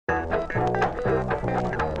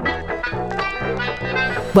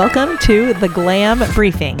Welcome to the Glam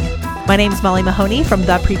Briefing. My name is Molly Mahoney from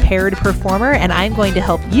The Prepared Performer, and I'm going to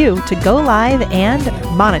help you to go live and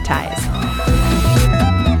monetize.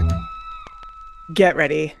 Get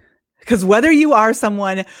ready, because whether you are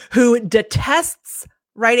someone who detests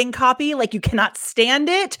writing copy, like you cannot stand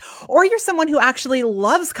it, or you're someone who actually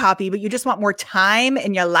loves copy, but you just want more time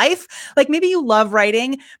in your life, like maybe you love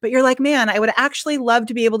writing, but you're like, man, I would actually love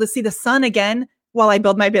to be able to see the sun again while I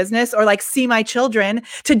build my business, or like see my children.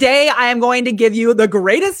 Today, I am going to give you the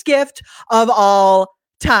greatest gift of all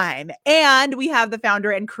time. And we have the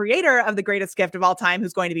founder and creator of the greatest gift of all time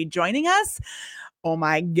who's going to be joining us. Oh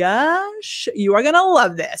my gosh, you are going to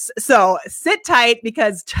love this. So sit tight,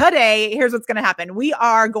 because today, here's what's going to happen. We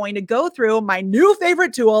are going to go through my new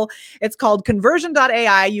favorite tool. It's called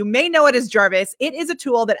Conversion.ai. You may know it as Jarvis. It is a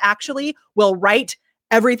tool that actually will write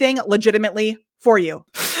everything legitimately for you.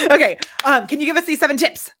 Okay. Can you give us these 7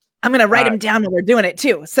 tips? I'm going to write them down when we're doing it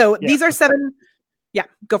too. So these are 7. Yeah,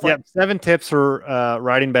 go for it. 7 tips for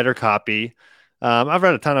writing better copy. I've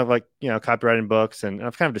read a ton of copywriting books, and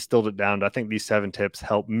I've kind of distilled it down to, I think these 7 tips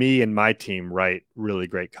help me and my team write really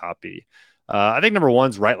great copy. I think number 1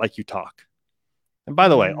 is write like you talk. And by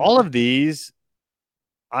the way, all of these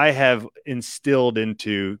I have instilled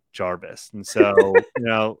into Jarvis. And so,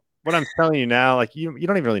 what I'm telling you now, like you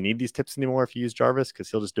don't even really need these tips anymore if you use Jarvis,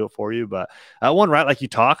 because he'll just do it for you. But one, write like you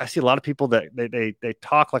talk. I see a lot of people that they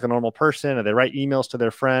talk like a normal person, and they write emails to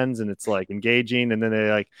their friends, and it's like engaging, and then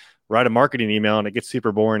they like write a marketing email, and it gets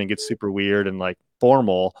super boring and gets super weird and like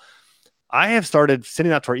formal. I have started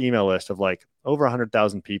sending out to our email list of like over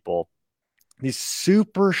 100,000 people these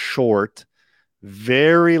super short,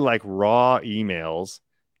 very like raw emails,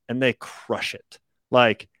 and they crush it.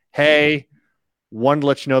 Like, hey, one to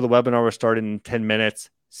let you know the webinar was starting in 10 minutes.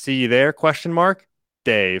 See you there? ?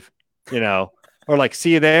 Dave, or like,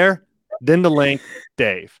 see you there. Then the link,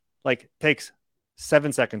 Dave. Like, takes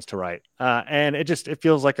 7 seconds to write. And it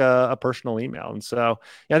feels like a personal email. And so,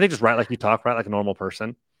 I think just write like you talk, write like a normal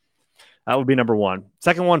person. That would be number 1.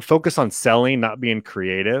 Second one, focus on selling, not being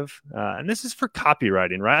creative. And this is for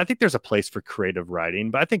copywriting, right? I think there's a place for creative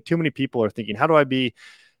writing, but I think too many people are thinking, how do I be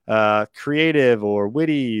creative or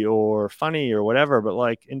witty or funny or whatever? But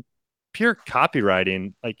like in pure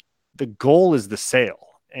copywriting, like the goal is the sale.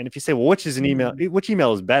 And if you say, well, which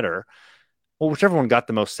email is better? Well, whichever one got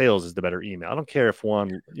the most sales is the better email. I don't care if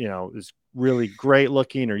one, is really great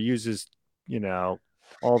looking or uses,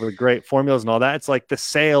 all the great formulas and all that. It's like the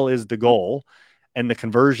sale is the goal, and the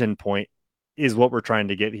conversion point is what we're trying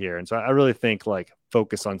to get here. And so I really think like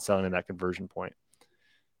focus on selling in that conversion point.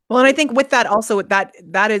 Well, and I think with that also, that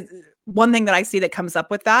is one thing that I see that comes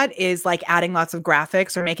up with that is like adding lots of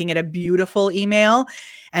graphics or making it a beautiful email.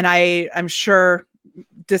 And I'm sure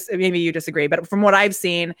maybe you disagree, but from what I've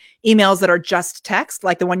seen, emails that are just text,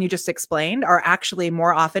 like the one you just explained, are actually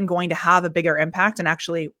more often going to have a bigger impact and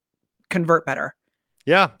actually convert better.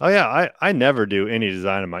 Yeah. Oh yeah. I never do any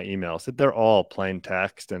design in my emails. They're all plain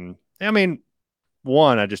text. And I mean,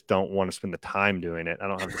 1, I just don't want to spend the time doing it. I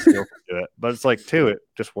don't have the skill to do it. But it's like 2, it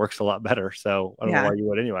just works a lot better. So I don't know why you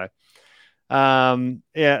would anyway.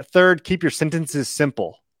 3rd, keep your sentences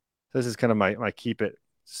simple. This is kind of my keep it,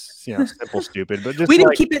 simple, stupid. But just we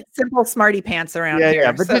didn't keep it simple, smarty pants around here.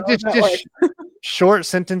 Yeah, but just short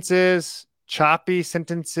sentences, choppy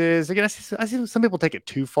sentences. Again, I see some people take it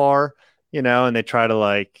too far. And they try to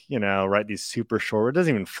write these super short, it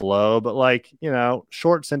doesn't even flow, but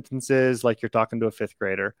short sentences, like you're talking to a 5th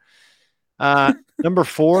grader. Number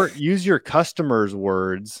 4, use your customers'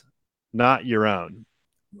 words, not your own.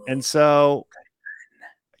 And so,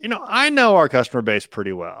 I know our customer base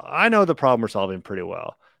pretty well. I know the problem we're solving pretty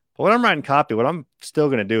well. But when I'm writing copy, what I'm still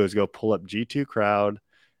going to do is go pull up G2 Crowd,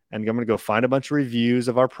 and I'm going to go find a bunch of reviews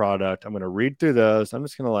of our product. I'm going to read through those. I'm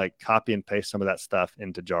just going to copy and paste some of that stuff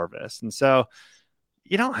into Jarvis. And so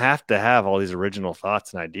you don't have to have all these original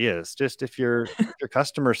thoughts and ideas. Just if your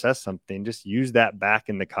customer says something, just use that back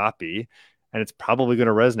in the copy, and it's probably going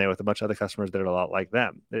to resonate with a bunch of other customers that are a lot like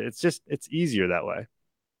them. It's easier that way.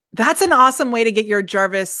 That's an awesome way to get your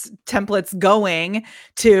Jarvis templates going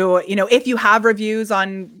to, if you have reviews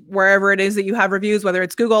on wherever it is that you have reviews, whether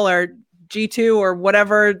it's Google or G2 or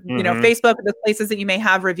whatever, Facebook, the places that you may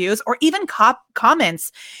have reviews, or even comments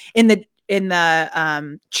in the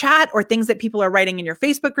chat, or things that people are writing in your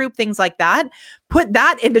Facebook group, things like that. Put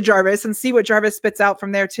that into Jarvis and see what Jarvis spits out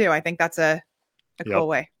from there too. I think that's a cool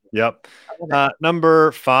way. Yep.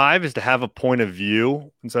 Number 5 is to have a point of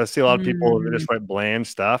view. And so I see a lot of people that just write bland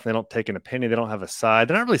stuff. They don't take an opinion. They don't have a side.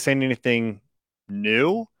 They're not really saying anything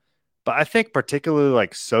new, But I think particularly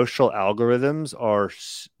like social algorithms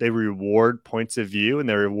they reward points of view and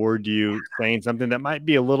they reward you saying something that might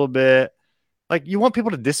be a little bit like you want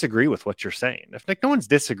people to disagree with what you're saying. If like no one's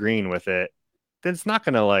disagreeing with it, then it's not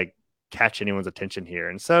going to like catch anyone's attention here.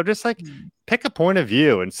 And so just like pick a point of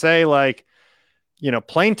view and say like,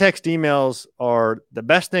 plain text emails are the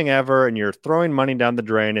best thing ever, and you're throwing money down the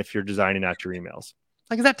drain if you're designing out your emails.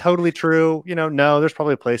 Like, is that totally true? No, there's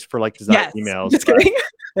probably a place for like design emails. Just kidding.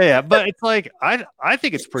 Yeah, but it's like I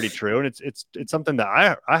think it's pretty true, and it's something that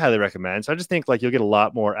I highly recommend. So I just think like you'll get a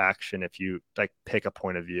lot more action if you like pick a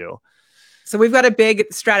point of view. So we've got a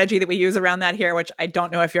big strategy that we use around that here, which I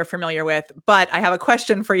don't know if you're familiar with, but I have a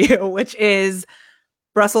question for you, which is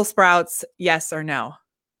Brussels sprouts, yes or no?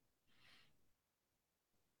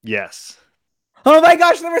 Yes. Oh my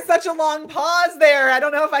gosh, there was such a long pause there. I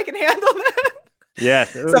don't know if I can handle that.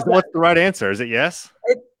 Yes. So, what's the right answer? Is it yes?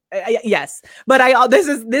 Yes, but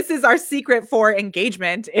this is our secret for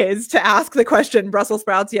engagement is to ask the question Brussels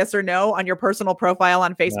sprouts yes or no on your personal profile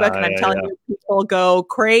on Facebook, and I'm telling you, people go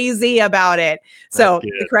crazy about it. So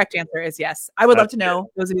the correct answer is yes. I would love to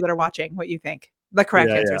know, those of you that are watching, what you think. The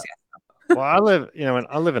correct answer is yes. Well, I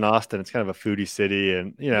live in Austin. It's kind of a foodie city,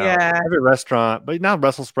 and every restaurant. But now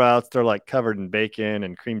Brussels sprouts, they're like covered in bacon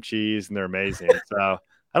and cream cheese, and they're amazing. So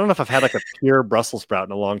I don't know if I've had like a pure Brussels sprout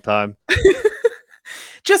in a long time.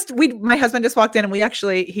 My husband just walked in and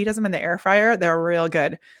he does them in the air fryer. They're real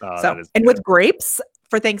good. Good. With grapes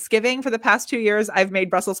for Thanksgiving for the past 2 years, I've made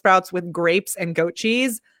Brussels sprouts with grapes and goat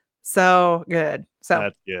cheese. So good.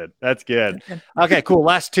 So that's good. Okay, cool.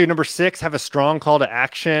 Last two. Number 6, have a strong call to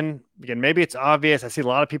action. Again, maybe it's obvious. I see a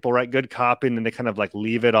lot of people write good copy and then they kind of like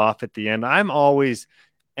leave it off at the end. I'm always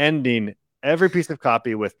ending every piece of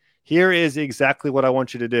copy with, here is exactly what I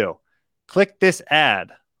want you to do. Click this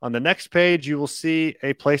ad. On the next page, you will see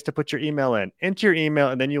a place to put your email in. Enter your email,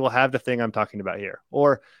 and then you will have the thing I'm talking about here.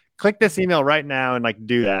 Or click this email right now and like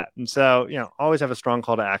do that. And so, always have a strong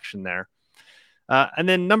call to action there. And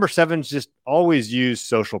then number 7 is just always use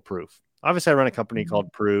social proof. Obviously, I run a company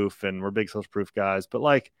called Proof, and we're big social proof guys. But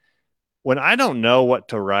like when I don't know what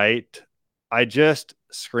to write, I just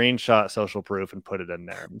screenshot social proof and put it in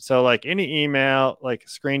there. And so like any email, like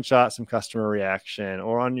screenshot some customer reaction,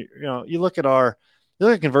 or on you look at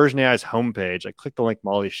Conversion AI's homepage. I click the link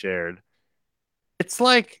Molly shared. It's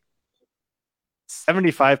like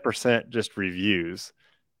 75% just reviews,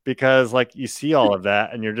 because like you see all of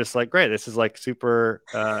that and you're just like, great, this is like super,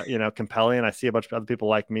 compelling. I see a bunch of other people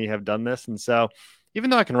like me have done this. And so even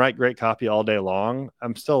though I can write great copy all day long,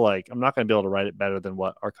 I'm still like, I'm not going to be able to write it better than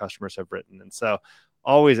what our customers have written. And so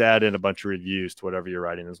always add in a bunch of reviews to whatever you're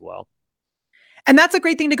writing as well. And that's a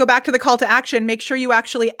great thing to go back to the call to action. Make sure you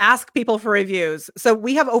actually ask people for reviews. So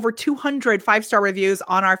we have over 200 5-star reviews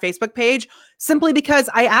on our Facebook page, simply because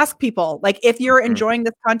I ask people, like, if you're enjoying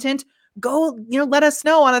this content, go, let us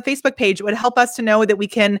know on a Facebook page. It would help us to know that we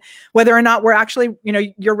can, whether or not we're actually,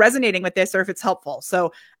 you're resonating with this or if it's helpful.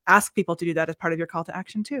 So ask people to do that as part of your call to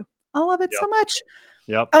action too. I love it so much.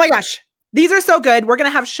 Yep. Oh my gosh. These are so good. We're going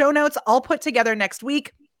to have show notes all put together next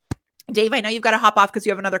week. Dave, I know you've got to hop off because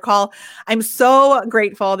you have another call. I'm so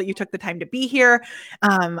grateful that you took the time to be here.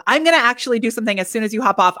 I'm going to actually do something as soon as you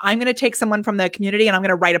hop off. I'm going to take someone from the community and I'm going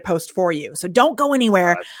to write a post for you. So don't go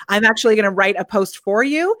anywhere. I'm actually going to write a post for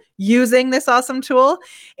you using this awesome tool.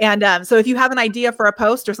 And so if you have an idea for a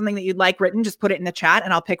post or something that you'd like written, just put it in the chat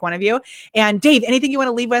and I'll pick one of you. And Dave, anything you want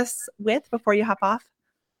to leave us with before you hop off?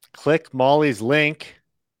 Click Molly's link.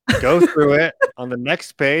 Go through it. On the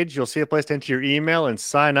next page, you'll see a place to enter your email and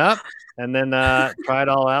sign up, and then try it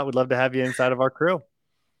all out. We'd love to have you inside of our crew.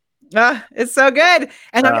 It's so good.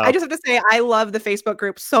 And I just have to say, I love the Facebook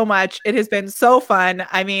group so much. It has been so fun.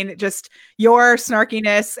 I mean, just your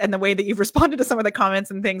snarkiness and the way that you've responded to some of the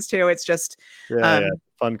comments and things too. It's just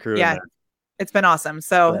fun crew. Yeah. It's been awesome.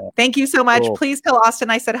 So thank you so much. Cool. Please tell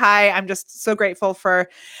Austin I said hi. I'm just so grateful for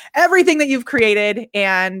everything that you've created,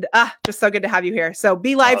 and just so good to have you here. So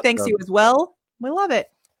Be Live, thanks to you as well. We love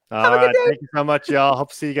it. Have a good day. Thank you so much, y'all.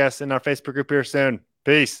 Hope to see you guys in our Facebook group here soon.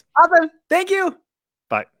 Peace. Awesome. Thank you.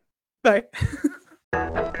 Bye. Bye.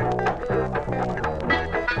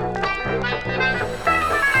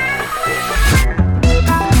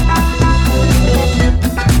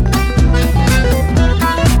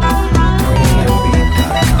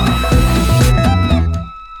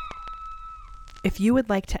 If you would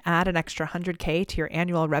like to add an extra $100K to your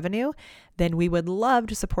annual revenue, then we would love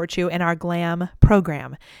to support you in our GLAM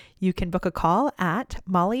program. You can book a call at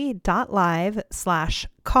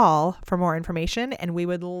molly.live/call for more information, and we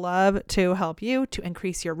would love to help you to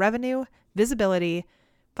increase your revenue, visibility,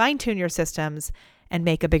 fine-tune your systems, and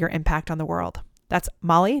make a bigger impact on the world. That's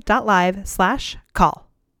molly.live/call.